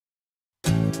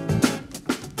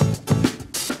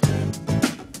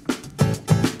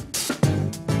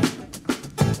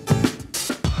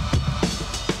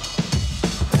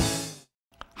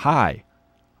Hi,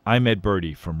 I'm Ed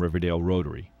Birdie from Riverdale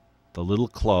Rotary, the little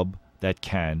club that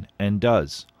can and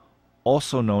does,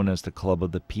 also known as the Club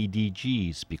of the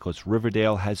PDGs because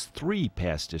Riverdale has 3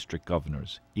 past district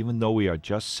governors, even though we are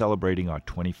just celebrating our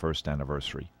 21st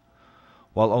anniversary.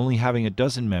 While only having a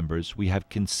dozen members, we have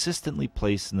consistently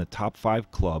placed in the top 5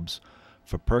 clubs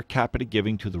for per capita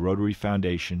giving to the Rotary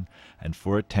Foundation and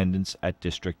for attendance at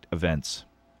district events.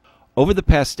 Over the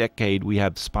past decade, we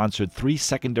have sponsored 3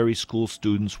 secondary school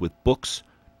students with books,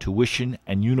 tuition,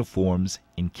 and uniforms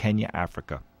in Kenya,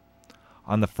 Africa.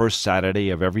 On the first Saturday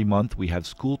of every month, we have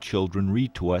school children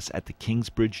read to us at the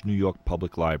Kingsbridge, New York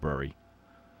Public Library.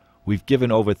 We've given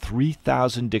over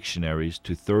 3,000 dictionaries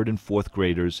to 3rd and 4th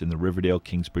graders in the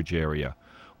Riverdale-Kingsbridge area.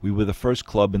 We were the first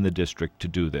club in the district to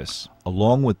do this.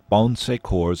 Along with Bon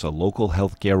Secours, a local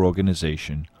healthcare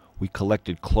organization, we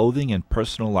collected clothing and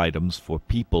personal items for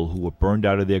people who were burned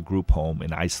out of their group home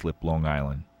in Islip, Long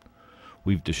Island.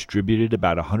 We've distributed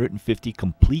about 150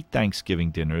 complete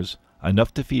Thanksgiving dinners,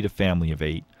 enough to feed a family of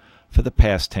 8, for the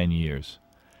past 10 years.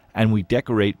 And we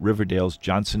decorate Riverdale's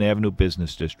Johnson Avenue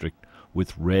Business District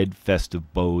with red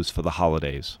festive bows for the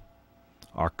holidays.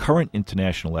 Our current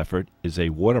international effort is a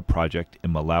water project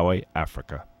in Malawi,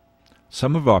 Africa.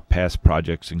 Some of our past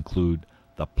projects include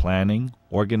the planning,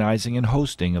 organizing, and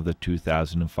hosting of the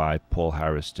 2005 Paul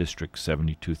Harris District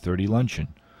 7230 Luncheon,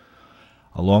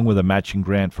 along with a matching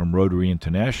grant from Rotary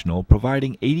International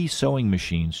providing 80 sewing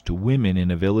machines to women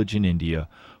in a village in India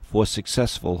for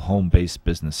successful home-based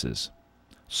businesses.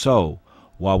 So,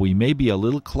 while we may be a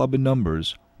little club in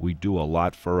numbers, we do a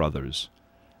lot for others.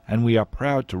 And we are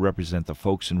proud to represent the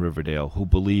folks in Riverdale who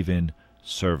believe in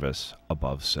service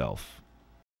above self.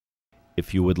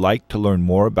 If you would like to learn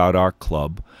more about our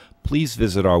club, please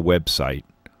visit our website,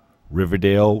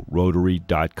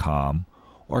 riverdaleRotary.com,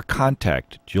 or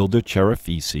contact Gilda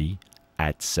Cherafisi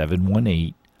at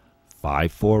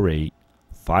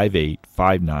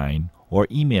 718-548-5859 or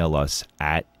email us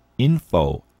at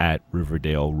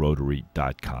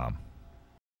info@riverdaleRotary.com.